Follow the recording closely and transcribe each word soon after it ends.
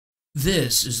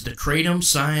This is the Kratom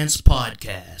Science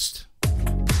Podcast.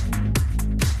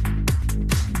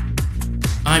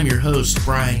 I'm your host,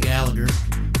 Brian Gallagher,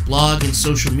 blog and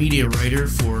social media writer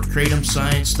for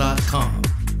KratomScience.com,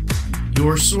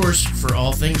 your source for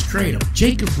all things Kratom.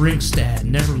 Jacob Ringstad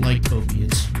never liked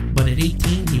opiates, but at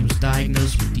 18 he was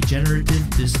diagnosed with Degenerative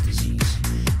Disk Disease.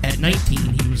 At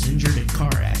 19 he was injured in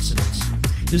car accidents.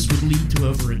 This would lead to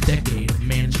over a decade of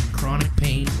managing chronic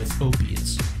pain with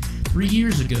opiates. 3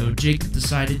 years ago, Jacob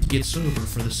decided to get sober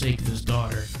for the sake of his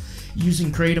daughter.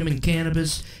 Using kratom and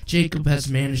cannabis, Jacob has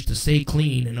managed to stay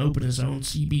clean and open his own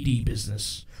CBD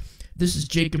business. This is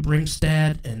Jacob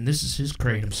Ringstad, and this is his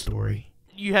kratom story.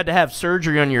 You had to have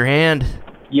surgery on your hand.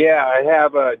 Yeah, I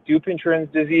have a Dupuytren's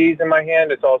disease in my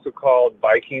hand. It's also called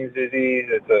Viking's disease.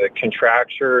 It's a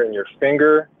contracture in your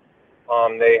finger.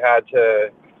 They had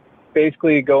to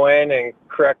basically go in and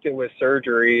correct it with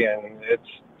surgery, and it's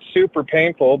super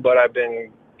painful, but I've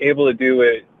been able to do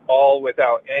it all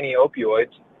without any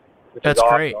opioids, which That's is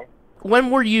awesome. Great. When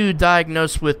were you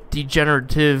diagnosed with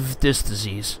degenerative disc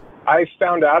disease? I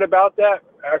found out about that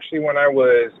actually when I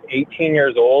was 18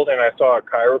 years old, and I saw a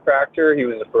chiropractor. He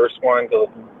was the first one to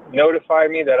notify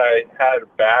me that I had a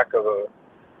back of a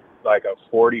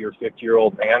 40 or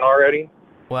 50-year-old man already.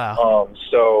 Wow.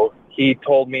 So he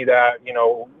told me that,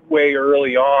 way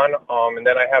early on, and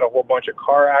then I had a whole bunch of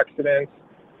car accidents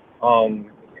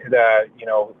that,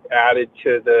 added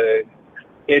to the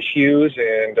issues,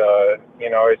 and,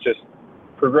 it just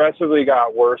progressively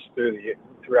got worse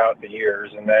throughout the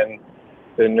years. And then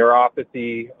the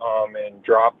neuropathy and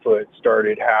drop foot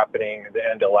started happening at the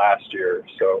end of last year.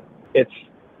 So it's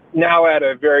now at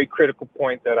a very critical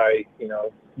point that I,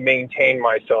 maintain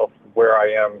myself where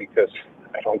I am, because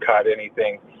I don't got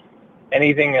anything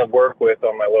to work with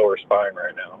on my lower spine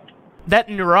right now. That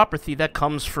neuropathy, that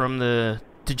comes from the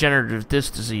degenerative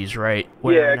disc disease, right?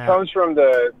 Yeah, it comes from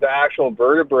the actual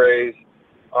vertebrae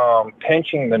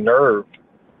pinching the nerve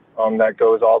that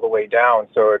goes all the way down.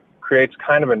 So it creates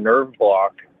kind of a nerve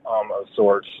block of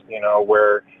sorts,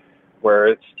 where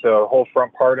it's the whole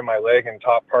front part of my leg and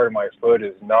top part of my foot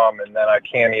is numb, and then I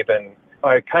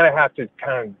kind of have to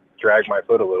drag my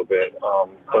foot a little bit.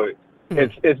 But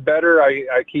it's better.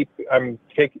 I'm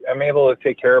able to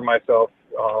take care of myself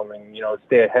and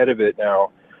stay ahead of it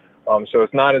now. So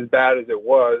it's not as bad as it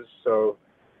was. So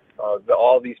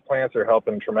all these plants are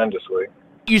helping tremendously.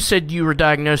 You said you were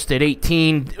diagnosed at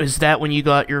 18. Is that when you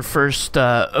got your first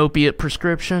opiate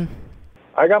prescription?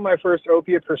 I got my first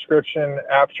opiate prescription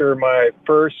after my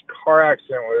first car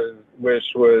accident, which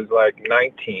was like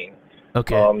 19.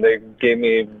 Okay. They gave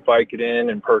me Vicodin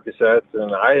and Percocets,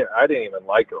 and I didn't even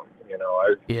like them.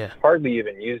 I hardly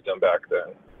even used them back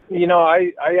then.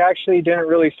 I actually didn't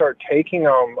really start taking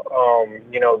them,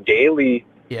 daily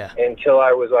until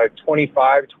I was like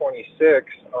 25,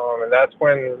 26. And that's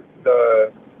when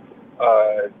the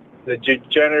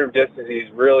degenerative disc disease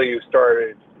really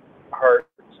started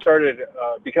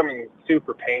becoming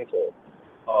super painful.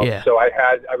 So I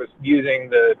was using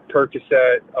the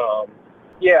Percocet.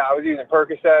 I was using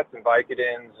Percocets and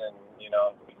Vicodins, and,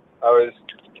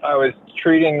 I was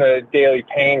treating the daily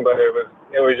pain, but it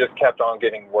was just kept on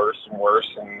getting worse and worse.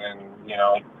 And then,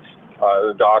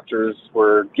 the doctors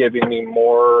were giving me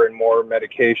more and more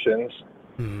medications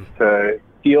to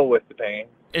deal with the pain.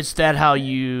 Is that how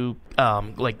you,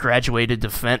 graduated to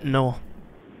fentanyl?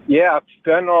 Yeah,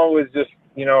 fentanyl was just,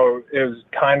 it was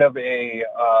kind of it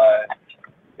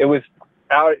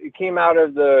came out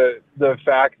of the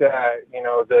fact that,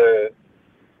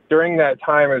 during that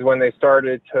time is when they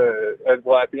started to, at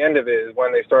the end of it is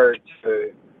when they started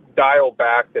to dial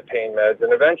back the pain meds.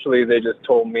 And eventually they just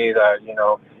told me that,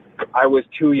 I was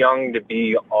too young to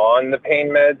be on the pain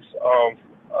meds.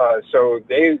 So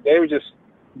they would just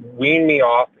wean me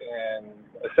off and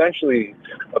essentially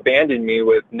abandoned me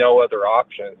with no other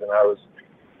options. And I was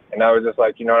just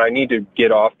like, I need to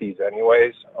get off these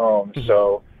anyways.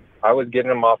 So I was getting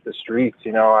them off the streets.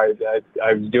 I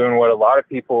was doing what a lot of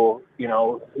people,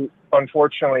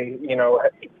 unfortunately,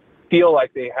 feel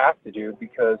like they have to do,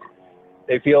 because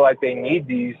they feel like they need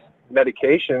these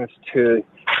medications to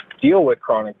deal with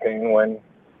chronic pain, when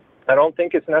I don't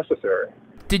think it's necessary.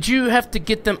 Did you have to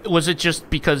get them? Was it just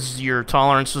because your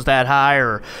tolerance was that high,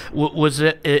 or was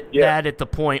it that at the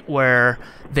point where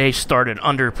they started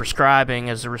under-prescribing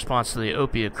as a response to the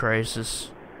opiate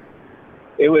crisis?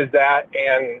 It was that,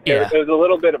 and it was a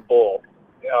little bit of both.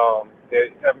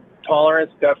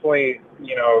 Tolerance definitely,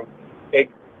 it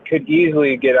could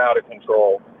easily get out of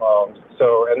control.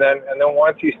 And then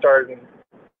once you start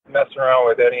messing around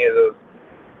with any of those,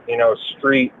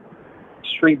 street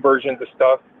versions of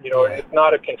stuff, it's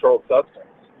not a controlled substance.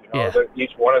 know, that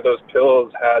each one of those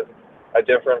pills has a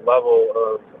different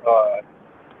level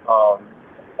of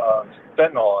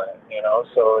fentanyl in it, you know,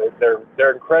 so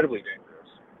they're incredibly dangerous.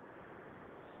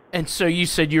 And so you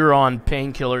said you were on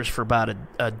painkillers for about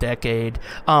a decade.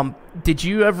 Did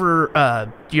you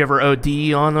ever do you ever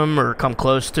OD on them or come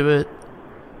close to it?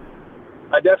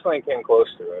 I definitely came close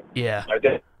to it. Yeah. I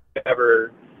didn't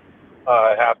ever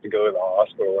have to go to the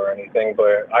hospital or anything,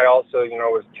 but I also, you know,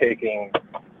 was taking,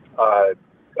 I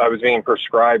was being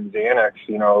prescribed Xanax,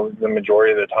 you know, the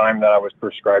majority of the time that I was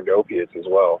prescribed opiates as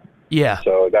well. Yeah.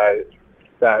 So that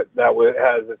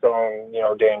has its own, you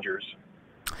know, dangers.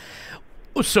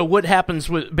 So what happens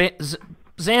with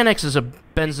Xanax is a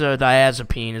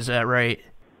benzodiazepine, is that right?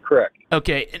 Correct.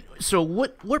 Okay. So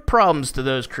what problems do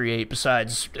those create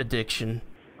besides addiction?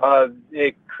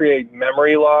 They create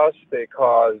memory loss. They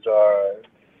cause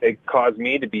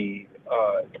me to be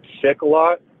sick a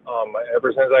lot.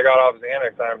 Ever since I got off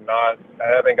Xanax, I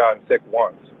haven't gotten sick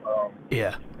once.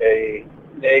 Yeah. They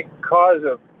cause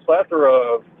a plethora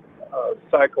of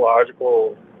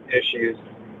psychological issues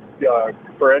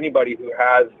for anybody who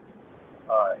has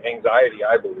anxiety,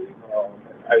 I believe.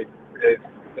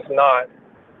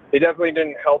 They definitely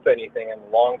didn't help anything in the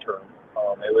long term.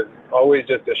 It was always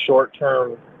just a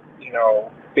short-term, you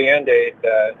know, Band-Aid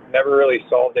that never really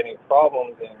solved any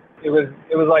problems. And it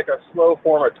was like a slow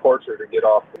form of torture to get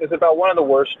off. It's about one of the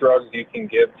worst drugs you can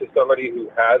give to somebody who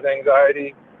has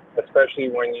anxiety, especially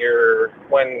when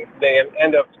they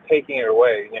end up taking it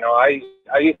away. You know, I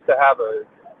used to have a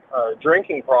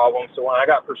drinking problem, so when I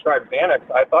got prescribed Xanax,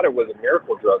 I thought it was a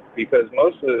miracle drug because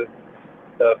most of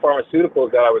the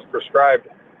pharmaceuticals that I was prescribed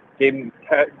gave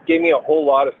me a whole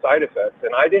lot of side effects,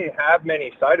 and I didn't have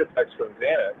many side effects from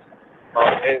Xanax.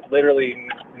 It literally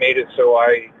made it so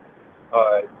I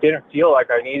didn't feel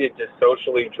like I needed to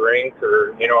socially drink,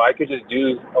 or, you know, I could just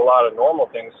do a lot of normal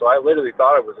things. So I literally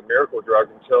thought it was a miracle drug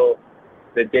until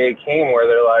the day came where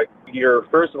they're like, you're,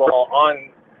 first of all,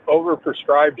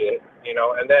 overprescribed it, you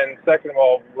know, and then second of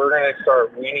all, we're going to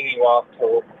start weaning you off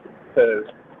to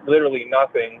literally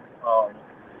nothing,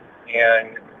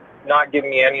 and not giving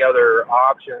me any other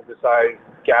options besides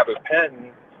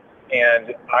gabapentin.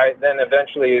 And then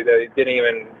eventually they didn't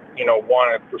even, you know,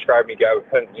 want to prescribe me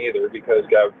gabapentin either, because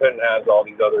gabapentin has all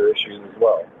these other issues as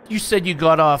well. You said you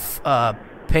got off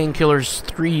painkillers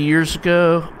 3 years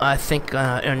ago, I think,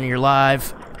 on your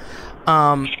live.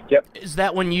 Yep. Is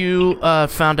that when you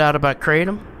found out about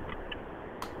Kratom?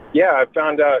 Yeah, I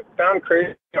found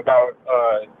Kratom about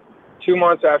 2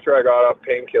 months after I got off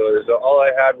painkillers. All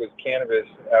I had was cannabis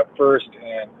at first,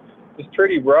 and it was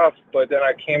pretty rough. But then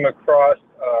I came across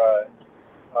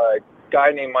a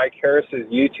guy named Mike Harris's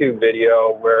YouTube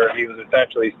video where he was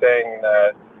essentially saying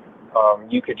that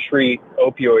you could treat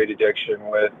opioid addiction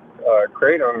with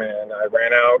Kratom, and I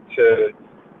ran out to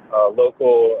a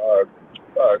local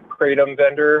Kratom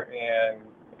vendor and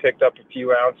picked up a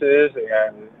few ounces,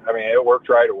 and I mean, it worked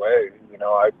right away. You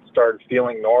know, I started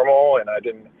feeling normal, and I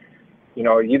didn't, you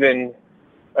know, even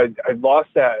I lost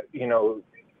that, you know,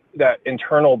 that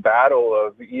internal battle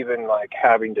of even like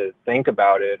having to think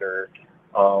about it or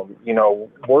you know,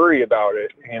 worry about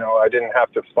it. You know, I didn't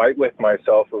have to fight with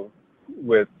myself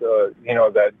with you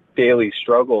know, that daily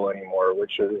struggle anymore,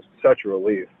 which is such a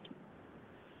relief.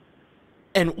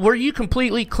 And were you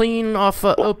completely clean off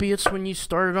opiates when you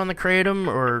started on the Kratom,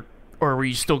 or were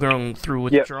you still going through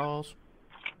withdrawals?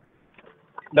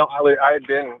 No, I'd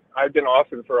been off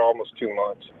it for almost 2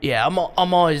 months. Yeah, I'm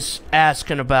always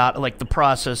asking about like the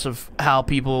process of how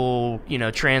people, you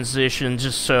know, transition,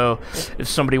 just so if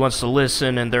somebody wants to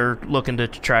listen and they're looking to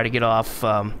try to get off,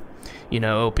 you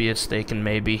know, opiates, they can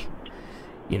maybe,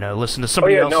 you know, listen to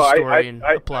somebody else's story and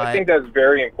apply. I think that's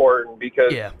very important,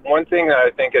 because one thing that I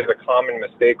think is a common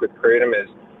mistake with Kratom is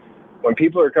when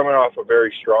people are coming off of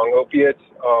very strong opiates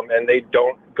and they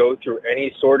don't go through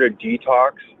any sort of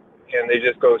detox, and they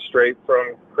just go straight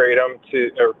from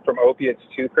from opiates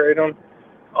to Kratom,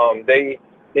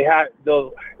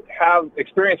 they'll have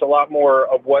experience a lot more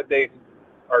of what they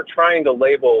are trying to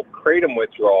label Kratom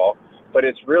withdrawal, but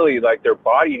it's really like their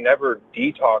body never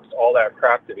detoxed all that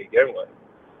crap to begin with.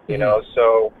 You know,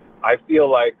 so I feel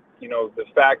like, you know, the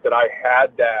fact that I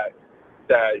had that,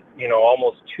 you know,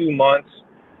 almost 2 months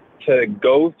to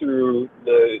go through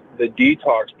the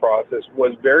detox process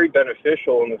was very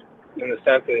beneficial in the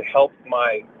sense that it helped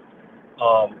my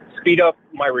speed up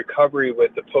my recovery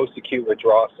with the post-acute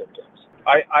withdrawal symptoms.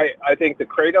 I think the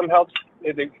Kratom helps.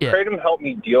 Kratom helped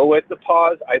me deal with the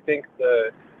pause. I think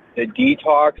the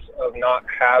detox of not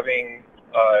having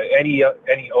any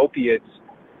opiates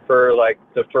for like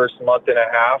the first month and a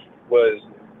half was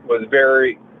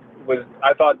very,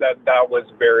 I thought that was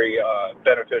very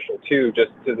beneficial too,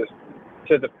 just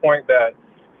to the point that,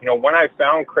 when I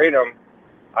found Kratom,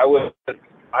 I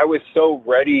was so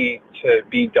ready to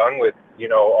be done with,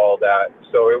 all that.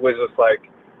 So it was just like,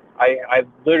 I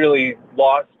literally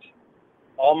lost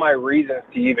all my reasons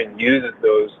to even use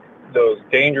those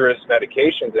dangerous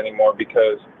medications anymore,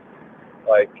 because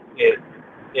like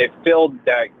it filled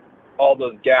all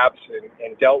those gaps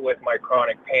and dealt with my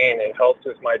chronic pain and helped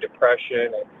with my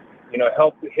depression and,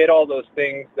 helped hit all those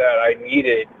things that I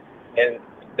needed and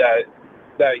that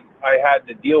I had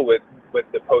to deal with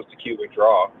the post-acute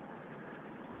withdrawal.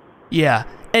 Yeah,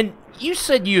 and you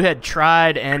said you had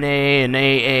tried NA and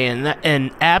AA,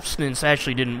 and abstinence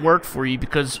actually didn't work for you,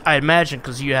 because I imagine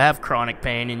because you have chronic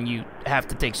pain and you have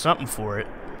to take something for it.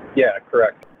 Yeah,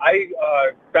 correct. I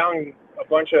found a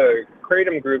bunch of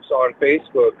Kratom groups on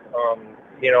Facebook,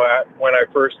 when I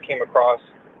first came across,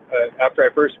 after I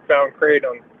first found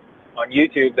Kratom on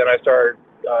YouTube, then I started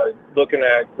looking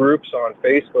at groups on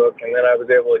Facebook, and then I was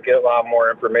able to get a lot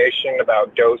more information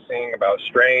about dosing, about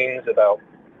strains, about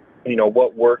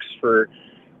what works for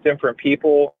different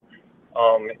people.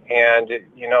 And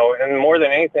more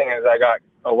than anything is I got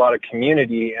a lot of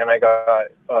community, and I got,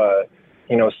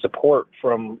 support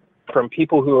from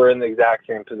people who are in the exact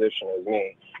same position as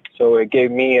me. So it gave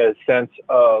me a sense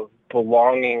of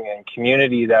belonging and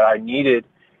community that I needed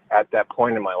at that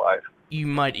point in my life.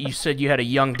 You said you had a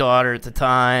young daughter at the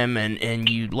time, and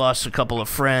you lost a couple of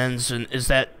friends, and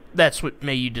that's what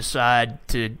made you decide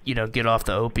to, get off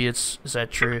the opiates? Is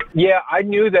that true? Yeah, I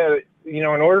knew that, in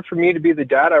order for me to be the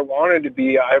dad I wanted to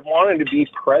be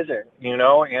present, and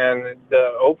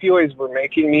the opioids were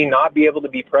making me not be able to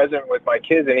be present with my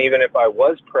kids. And even if I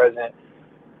was present,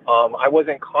 I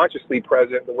wasn't consciously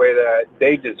present the way that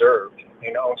they deserved,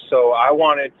 So I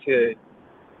wanted to,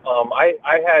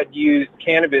 I had used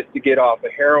cannabis to get off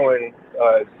of heroin,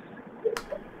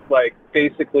 like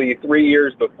basically 3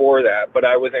 years before that, but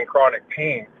I was in chronic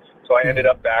pain, so I ended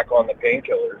up back on the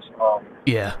painkillers.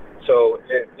 Yeah. So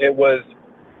it was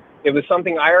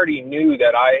something I already knew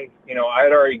that I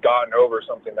had already gotten over,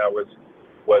 something that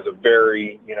was a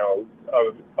very,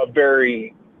 a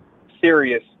very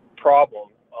serious problem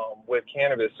with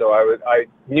cannabis. So I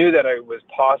knew that it was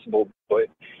possible, but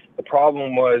the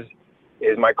problem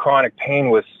is my chronic pain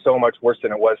was so much worse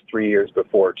than it was 3 years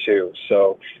before too.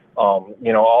 So,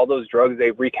 all those drugs,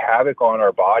 they wreak havoc on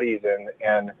our bodies,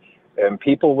 and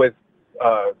people with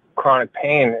chronic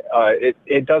pain,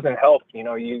 it doesn't help.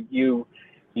 You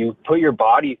put your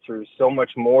body through so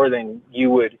much more than you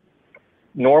would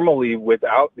normally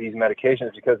without these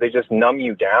medications, because they just numb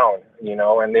you down,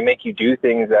 and they make you do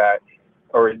things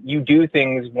or you do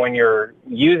things when you're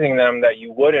using them that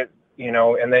you wouldn't,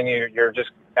 and then you're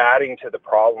just adding to the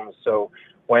problems. So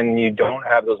when you don't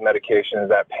have those medications,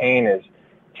 that pain is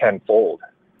tenfold.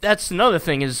 That's another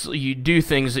thing, is you do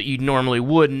things that you normally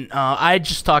wouldn't. I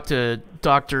just talked to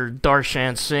Dr.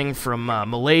 Darshan Singh from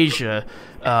Malaysia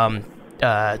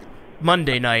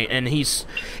Monday night, and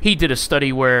he did a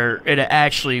study where it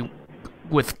actually,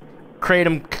 with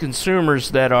Kratom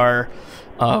consumers that are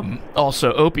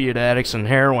also opiate addicts and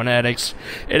heroin addicts,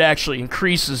 it actually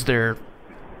increases their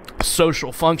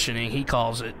social functioning, he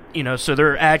calls it. So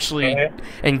they're actually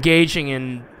engaging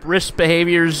in risk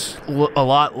behaviors a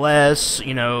lot less.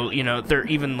 They're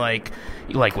even like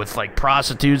with like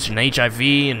prostitutes and HIV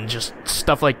and just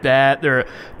stuff like that.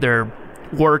 They're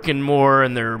working more,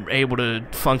 and they're able to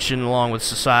function along with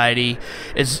society.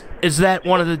 Is that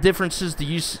one of the differences do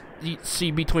you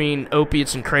see between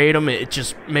opiates and Kratom? It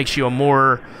just makes you a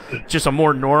more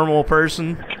normal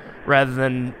person rather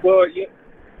than. Well, yeah.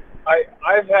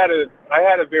 I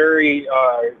had a very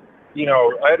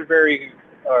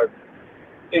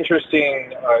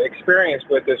interesting experience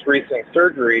with this recent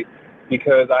surgery,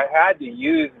 because I had to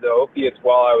use the opiates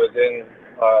while I was in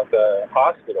the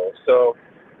hospital. So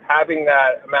having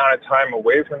that amount of time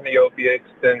away from the opiates,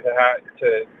 then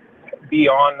to be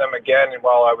on them again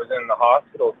while I was in the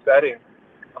hospital setting,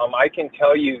 I can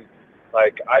tell you,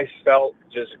 like, I felt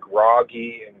just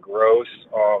groggy and gross.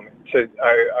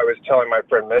 I was telling my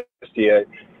friend Misty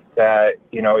that,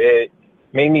 it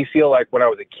made me feel like when I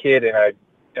was a kid and I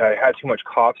had too much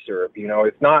cough syrup.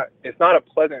 It's not a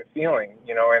pleasant feeling,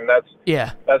 and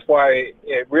that's why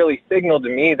it really signaled to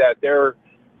me that the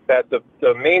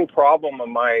main problem of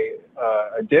my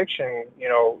addiction,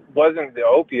 wasn't the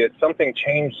opiates. Something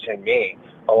changed in me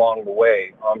along the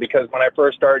way, because when I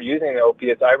first started using the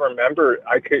opiates, I remember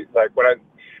I could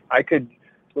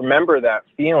remember that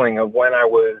feeling of when I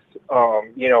was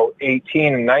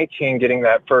 18 and 19, getting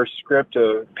that first script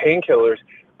of painkillers.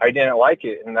 I didn't like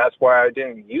it, and that's why I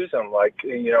didn't use them. Like,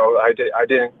 I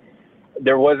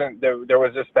there was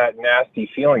just that nasty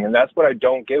feeling, and that's what I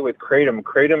don't get with Kratom.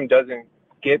 Kratom doesn't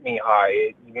get me high.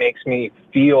 It makes me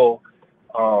feel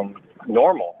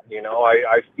normal.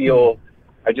 I feel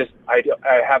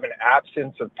I have an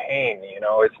absence of pain.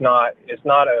 It's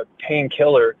not a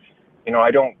painkiller.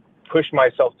 I don't push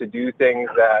myself to do things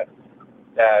that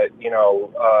that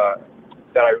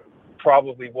I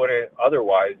probably wouldn't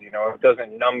otherwise. It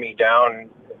doesn't numb me down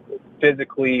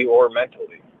physically or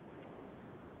mentally.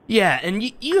 Yeah, and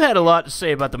you had a lot to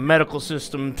say about the medical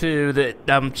system too. That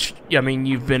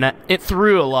you've been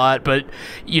through a lot, but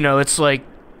it's like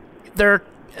they're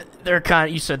kind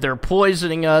of, you said they're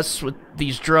poisoning us with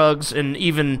these drugs, and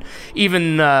even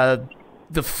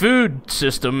the food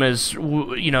system is,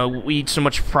 we eat so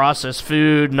much processed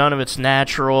food, none of it's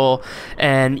natural,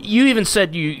 and you even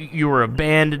said you were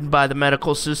abandoned by the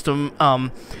medical system.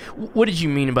 What did you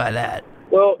mean by that?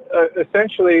 Well,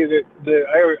 essentially,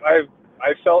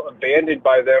 I felt abandoned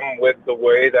by them with the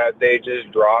way that they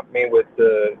just dropped me with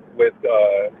the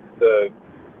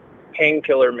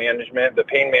painkiller management, the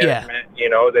pain management.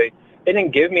 Yeah. They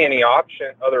didn't give me any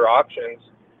other options.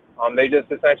 They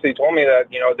just essentially told me that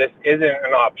this isn't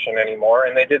an option anymore,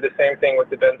 and they did the same thing with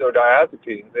the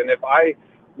benzodiazepines. And if I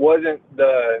wasn't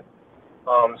the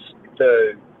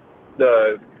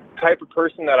type of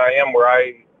person that I am, where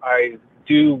I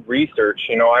do research,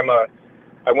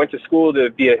 I went to school to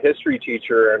be a history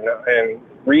teacher, and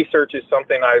research is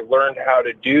something I learned how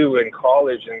to do in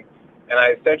college, and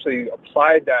I essentially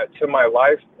applied that to my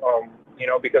life,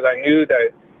 because I knew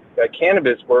that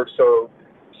cannabis works. So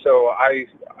I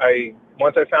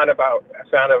once I found out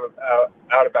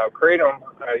about Kratom,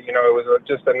 it was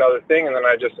just another thing, and then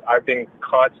I've been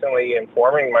constantly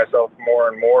informing myself more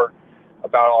and more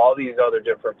about all these other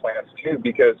different plants too,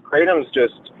 because Kratom's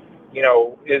just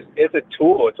it's a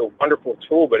tool. It's a wonderful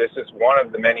tool, but it's just one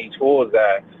of the many tools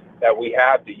that we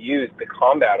have to use to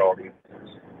combat all these things.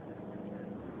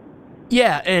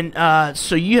 Yeah, and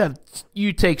so you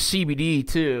take CBD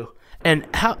too, and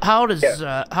how does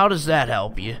that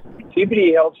help you?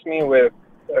 CBD helps me with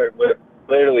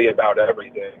literally about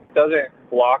everything. It doesn't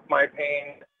block my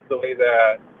pain the way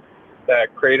that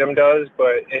Kratom does,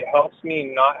 but it helps me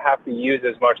not have to use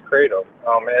as much Kratom.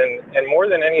 And more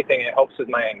than anything, it helps with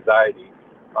my anxiety.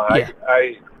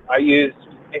 I use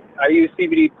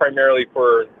CBD primarily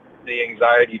for the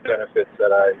anxiety benefits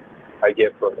that I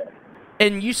get from it.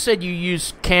 And you said you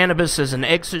use cannabis as an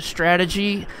exit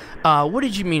strategy. What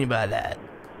did you mean by that?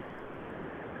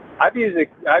 I've used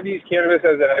cannabis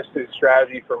as an exit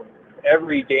strategy from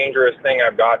every dangerous thing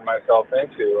I've gotten myself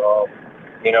into.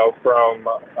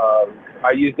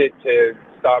 I used it to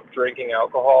stop drinking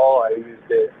alcohol. I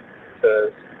used it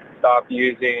to stop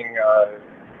using,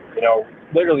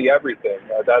 literally everything.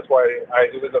 That's why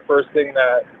it was the first thing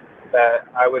that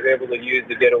I was able to use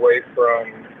to get away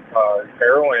from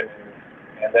heroin,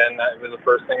 and then that was the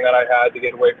first thing that I had to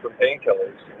get away from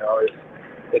painkillers.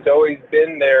 It's always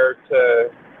been there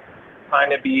to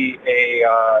kind of be a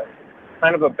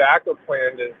kind of a backup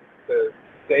plan to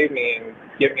save me and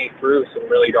get me through some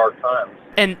really dark times.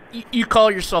 And you call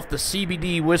yourself the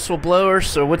CBD whistleblower,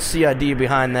 so what's the idea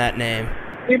behind that name?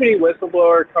 CBD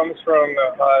whistleblower comes from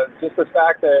just the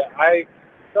fact that I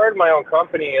started my own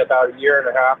company about 1.5 years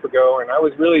ago, and I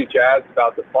was really jazzed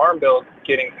about the Farm Bill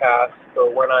getting passed. So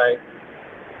when I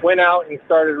went out and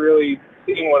started really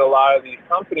seeing what a lot of these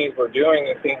companies were doing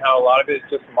and seeing how a lot of it is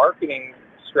just marketing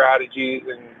strategies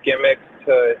and gimmicks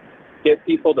to get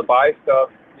people to buy stuff,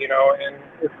 and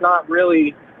it's not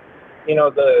really,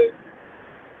 a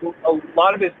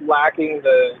lot of it's lacking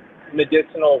the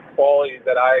medicinal qualities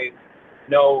that I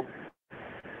know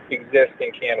exist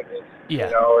in cannabis. Yeah.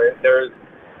 There's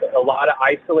a lot of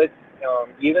isolates,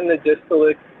 even the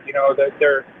distillates,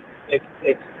 that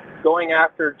it's going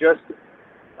after just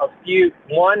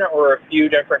one or a few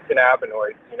different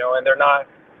cannabinoids, and they're not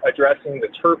addressing the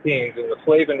terpenes and the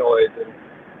flavonoids and,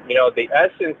 the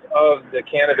essence of the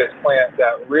cannabis plant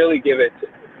that really give it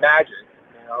magic,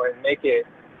 and make it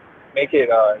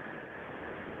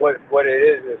what it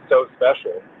is so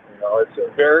special. It's a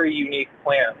very unique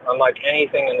plant, unlike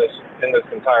anything in this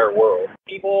entire world.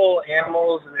 People,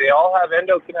 animals, they all have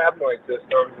endocannabinoid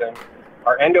systems, and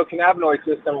our endocannabinoid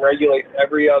system regulates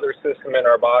every other system in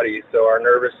our body. So our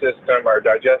nervous system, our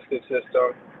digestive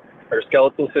system, our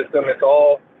skeletal system, it's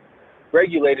all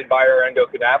regulated by our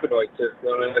endocannabinoid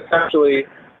system. And essentially,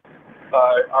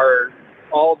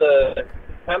 all the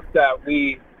hemp that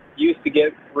we used to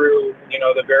get through,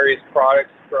 the various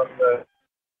products from the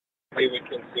we would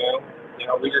consume,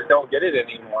 we just don't get it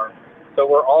anymore. So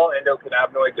we're all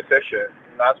endocannabinoid deficient.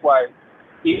 And that's why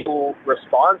people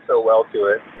respond so well to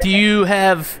it. Do you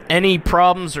have any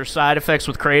problems or side effects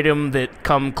with Kratom that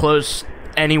come close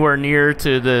anywhere near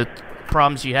to the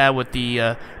problems you had with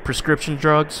the prescription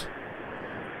drugs?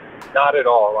 Not at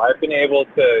all. I've been able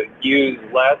to use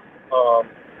less.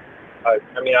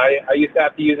 I used to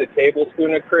have to use a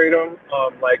tablespoon of Kratom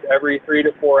like every 3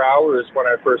 to 4 hours when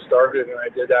I first started, and I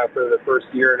did that for the first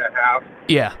year and a half.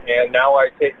 Yeah. And now I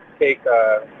take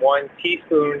 1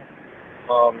 teaspoon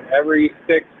every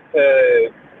 6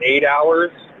 to 8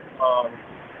 hours.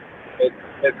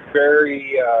 It's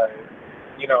very,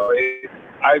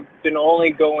 I've been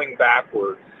only going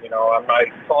backwards. My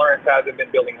tolerance hasn't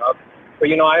been building up. But,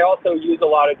 I also use a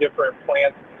lot of different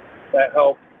plants that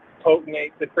help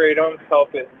potenate the Kratom,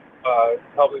 help it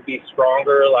be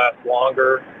stronger, last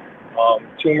longer.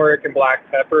 Turmeric and black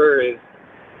pepper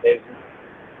has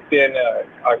been a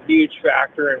huge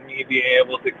factor in me being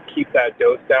able to keep that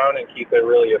dose down and keep it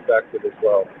really effective as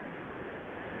well.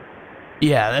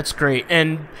 Yeah, that's great.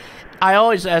 And I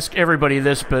always ask everybody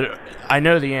this, but I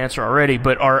know the answer already,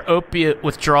 but are opiate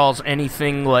withdrawals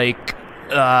anything like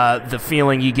the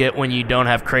feeling you get when you don't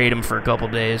have Kratom for a couple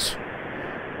days?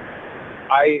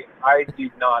 I do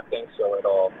not think so at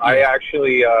all. Yeah. I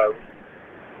actually,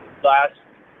 last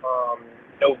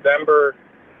November,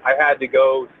 I had to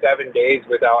go 7 days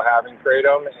without having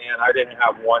Kratom, and I didn't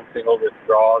have one single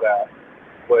withdrawal that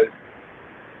was,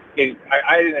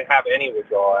 I didn't have any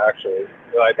withdrawal, actually.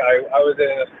 Like, I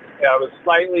was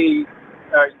slightly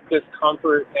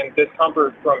discomfort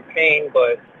from pain,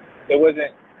 but there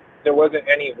wasn't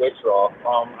any withdrawal.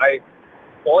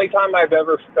 The only time I've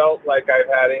ever felt like I've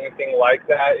had anything like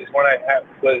that is when I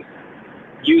was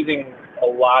using a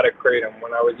lot of Kratom,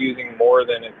 when I was using more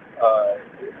than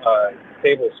a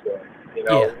tablespoon,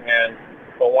 Yeah.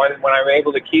 But when I'm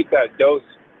able to keep that dose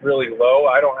really low,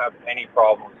 I don't have any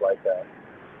problems like that.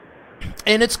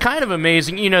 And it's kind of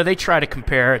amazing, they try to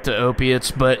compare it to opiates,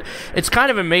 but it's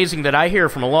kind of amazing that I hear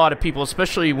from a lot of people,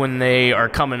 especially when they are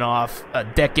coming off a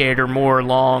decade or more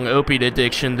long opiate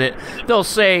addiction, that they'll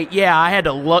say, yeah, I had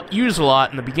to use a lot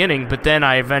in the beginning, but then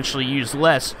I eventually used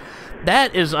less.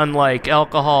 That is unlike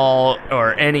alcohol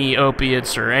or any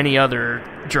opiates or any other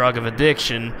drug of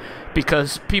addiction,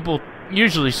 because people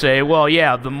usually say, well,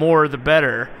 yeah, the more the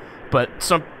better, but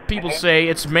some people say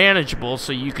it's manageable,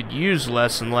 so you could use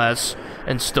less and less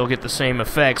and still get the same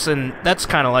effects, and that's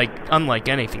kind of like unlike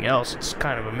anything else. It's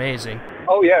kind of amazing.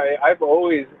 Oh yeah, I've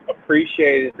always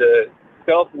appreciated the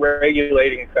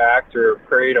self-regulating factor of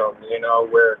Kratom.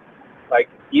 Where like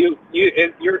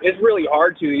it's really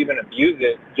hard to even abuse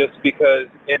it just because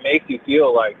it makes you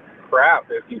feel like crap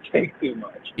if you take too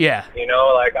much. Yeah.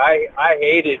 Like I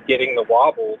hated getting the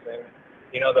wobbles, and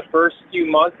the first few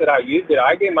months that I used it,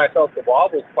 I gave myself the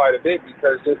wobbles quite a bit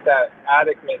because just that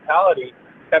addict mentality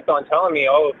kept on telling me,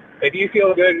 oh, if you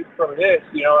feel good from this,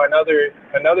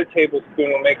 another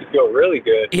tablespoon will make you feel really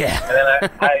good. Yeah. And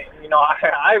then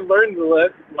I learned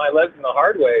my lesson the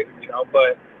hard way,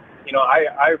 but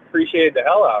I appreciated the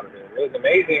hell out of it. It was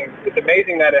amazing. It's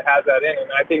amazing that it has that in,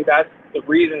 and I think that's the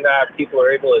reason that people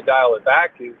are able to dial it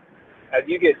back is as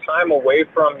you get time away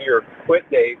from your quit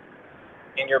date,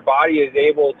 and your body is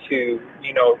able to,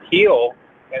 heal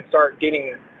and start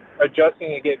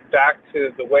adjusting and get back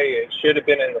to the way it should have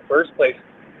been in the first place,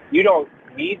 you don't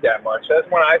need that much. That's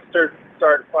when I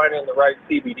started finding the right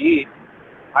CBD.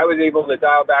 I was able to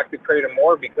dial back the Kratom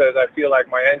more because I feel like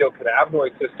my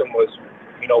endocannabinoid system was,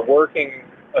 working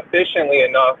efficiently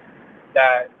enough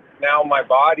that now my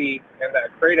body and that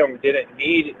Kratom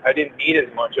I didn't need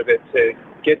as much of it to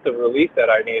get the relief that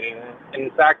I needed. And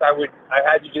in fact, I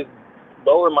had to just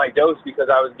lower my dose because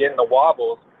I was getting the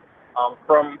wobbles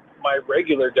from my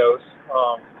regular dose,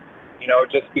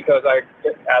 just because I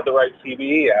had the right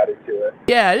CBD added to it.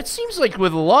 Yeah, it seems like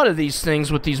with a lot of these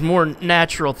things, with these more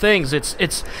natural things,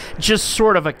 it's just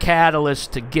sort of a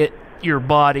catalyst to get your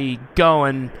body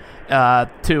going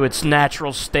to its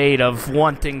natural state of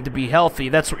wanting to be healthy.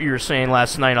 That's what you were saying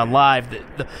last night on live,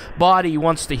 that the body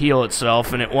wants to heal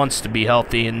itself and it wants to be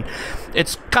healthy. And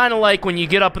it's kind of like when you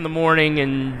get up in the morning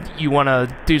and you want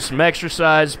to do some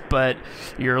exercise, but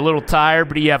you're a little tired,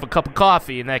 but you have a cup of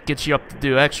coffee and that gets you up to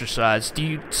do exercise. Do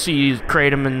you see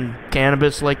Kratom and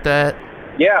cannabis like that?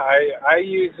 Yeah, I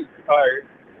use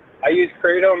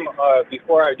Kratom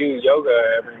before I do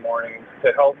yoga every morning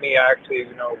to help me actually,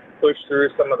 push through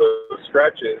some of those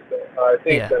stretches. I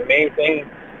think the main thing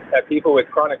that people with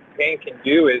chronic pain can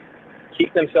do is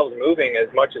keep themselves moving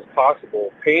as much as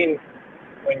possible. Pain,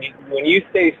 when you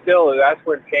stay still, that's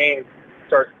when pain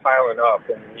starts piling up,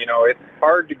 and it's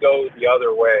hard to go the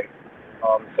other way.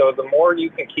 So the more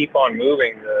you can keep on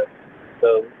moving,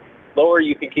 the lower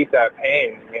you can keep that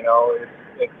pain,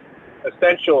 it's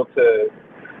essential to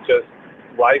just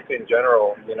life in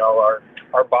general.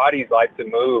 Our bodies like to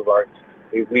move.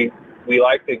 We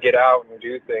like to get out and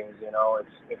do things.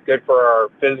 It's good for our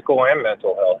physical and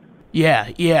mental health.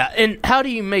 Yeah. And how do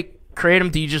you make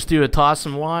Kratom? Do you just do a toss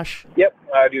and wash? Yep,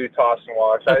 I do toss and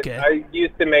wash. Okay. I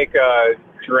used to make a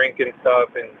drink and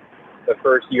stuff in the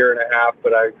first year and a half,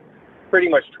 but I pretty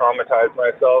much traumatized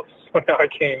myself. So now I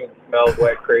can't even smell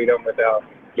wet Kratom without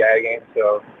gagging.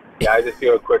 So yeah, I just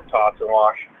do a quick toss and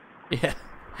wash. Yeah.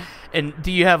 And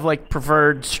do you have like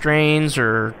preferred strains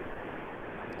or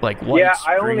like whites?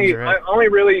 Yeah, I only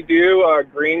really do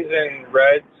greens and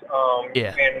reds.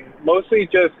 And mostly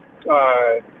just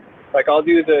like I'll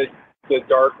do the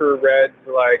darker reds,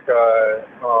 like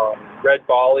red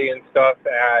Bali and stuff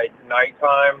at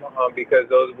nighttime, because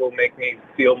those will make me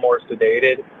feel more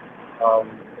sedated.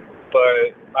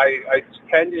 But I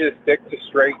tend to just stick to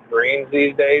straight greens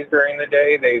these days during the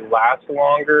day. They last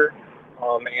longer,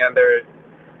 and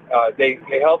they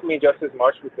help me just as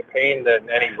much with the pain than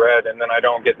any red, and then I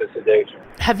don't get the sedation.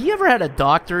 Have you ever had a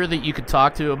doctor that you could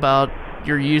talk to about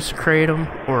your use of Kratom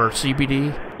or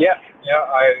CBD? Yeah.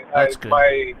 That's good.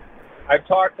 I've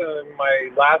talked to my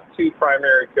last 2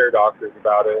 primary care doctors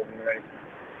about it, and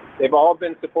they've all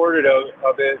been supportive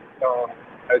of it.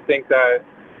 I think that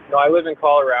I live in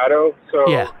Colorado, so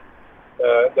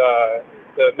the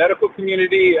medical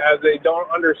community, as they don't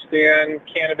understand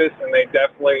cannabis, and they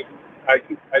definitely, I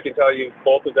can tell you,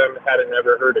 both of them hadn't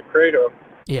never heard of Kratom.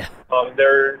 Yeah.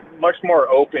 They're much more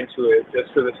open to it,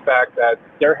 just for the fact that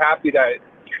they're happy that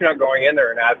you're not going in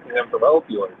there and asking them for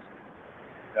opioids.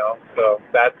 So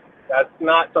that's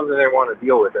not something they want to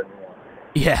deal with anymore.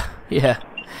 Yeah.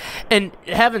 And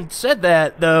having said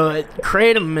that, though,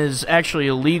 Kratom is actually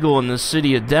illegal in the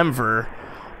city of Denver.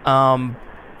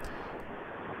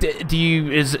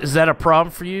 Is that a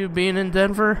problem for you being in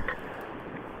Denver?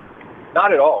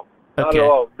 Not at all. Not Okay. at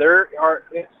all.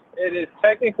 It is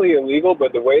technically illegal,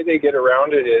 but the way they get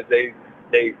around it is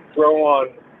they throw on.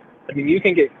 I mean, you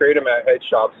can get Kratom at head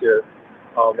shops here.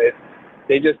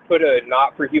 They just put a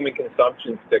not for human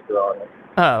consumption sticker on it.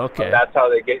 Oh, okay. That's how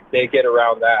they get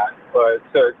around that. But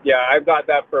so yeah, I've got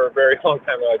that for a very long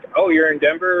time. They're like, oh, you're in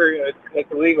Denver,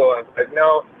 it's illegal. And I was like,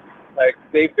 no, like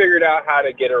they figured out how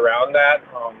to get around that.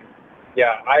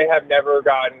 I have never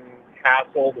gotten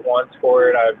hassled once for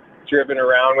it. I've driven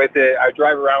around with it. I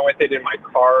drive around with it in my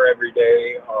car every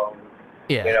day.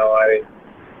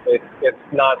 It's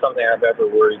not something I've ever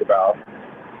worried about.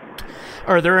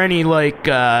 Are there any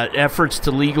efforts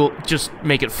to just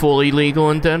make it fully legal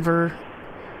in Denver?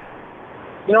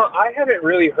 I haven't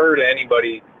really heard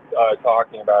anybody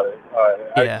talking about it.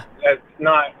 It's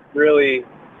not really.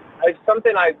 It's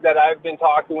something that I've been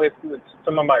talking with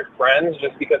some of my friends,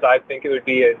 just because I think it would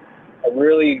be a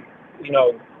really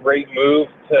great move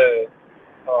to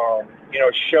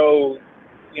show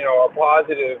a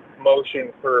positive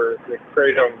motion for the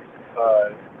Kratom,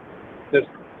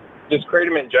 just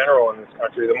Kratom in general in this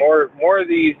country. The more of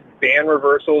these ban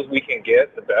reversals we can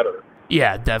get, the better.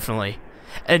 Yeah, definitely.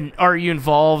 And are you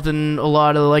involved in a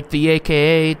lot of the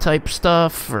AKA type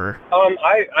stuff, or?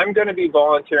 I'm going to be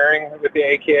volunteering with the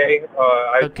AKA.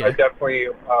 I definitely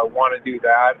want to do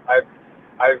that.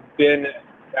 I've been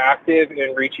active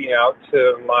in reaching out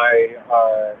to my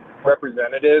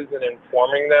representatives and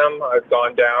informing them. I've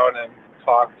gone down and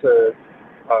talked to,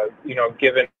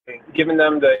 given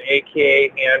them the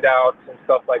AKA handouts and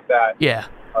stuff like that. Yeah.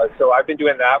 So I've been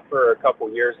doing that for a couple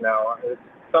years now. It's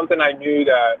something I knew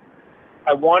that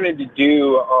I wanted to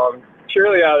do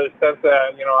purely out of the sense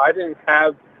that, I didn't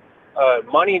have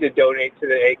money to donate to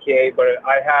the AKA, but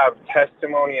I have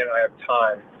testimony and I have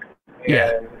time.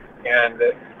 And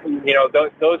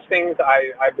those things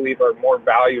I believe are more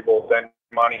valuable than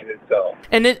money in itself.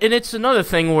 And it's another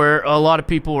thing where a lot of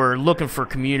people are looking for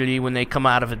community when they come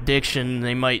out of addiction.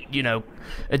 They might,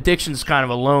 addiction's kind of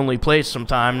a lonely place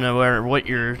sometimes, no matter what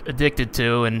you're addicted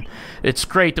to. And it's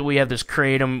great that we have this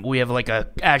Kratom. We have a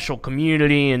actual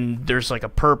community, and there's a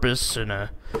purpose and a.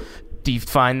 Do you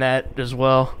find that as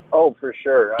well? Oh, for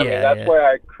sure. I mean, that's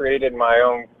why I created my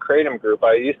own Kratom group.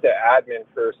 I used to admin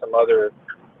for some other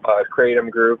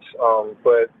Kratom groups,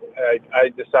 but I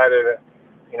decided,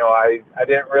 I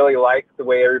didn't really like the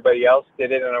way everybody else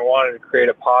did it, and I wanted to create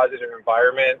a positive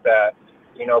environment that,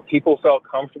 people felt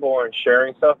comfortable in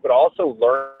sharing stuff, but also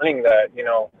learning that,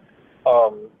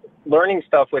 learning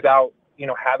stuff without,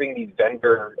 having these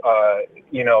vendor,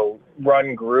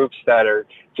 run groups that are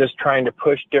just trying to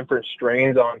push different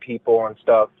strains on people and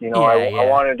stuff. I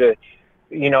wanted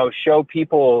to, show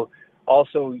people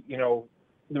also,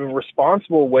 the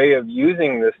responsible way of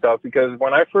using this stuff, because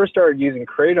when I first started using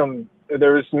Kratom,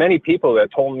 there was many people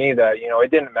that told me that,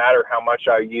 it didn't matter how much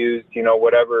I used,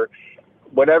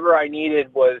 whatever I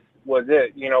needed was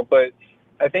it, but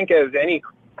I think as any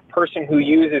person who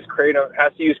uses Kratom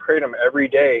has to use Kratom every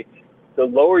day, the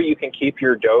lower you can keep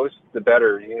your dose, the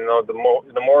better. The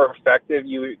more effective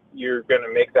you're going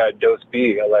to make that dose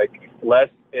be. Like, less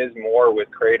is more with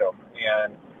Kratom.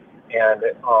 And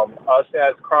us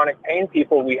as chronic pain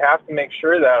people, we have to make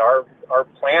sure that our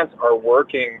plants are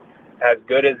working as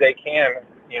good as they can,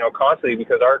 constantly,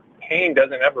 because our pain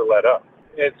doesn't ever let up.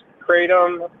 It's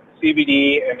Kratom,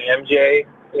 CBD, and MJ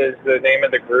is the name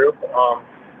of the group.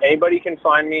 Anybody can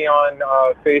find me on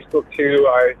Facebook too.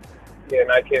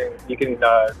 You can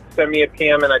send me a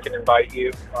PM and I can invite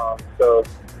you. I'm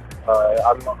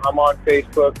on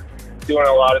Facebook, doing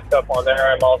a lot of stuff on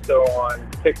there. I'm also on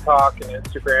TikTok and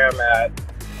Instagram at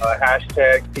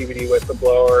hashtag CBD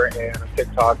Whistleblower, and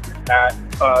TikTok at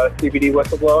CBD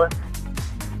Whistleblower.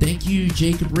 Thank you,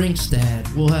 Jacob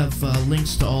Ringstad. We'll have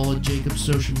links to all of Jacob's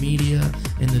social media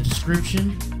in the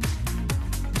description.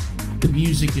 The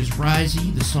music is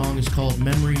Risey. The song is called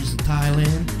Memories of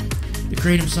Thailand. The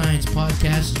Kratom Science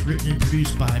podcast is written and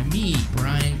produced by me,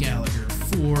 Brian Gallagher,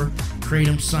 for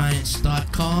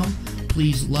KratomScience.com.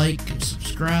 Please like and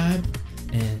subscribe,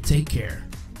 and take care.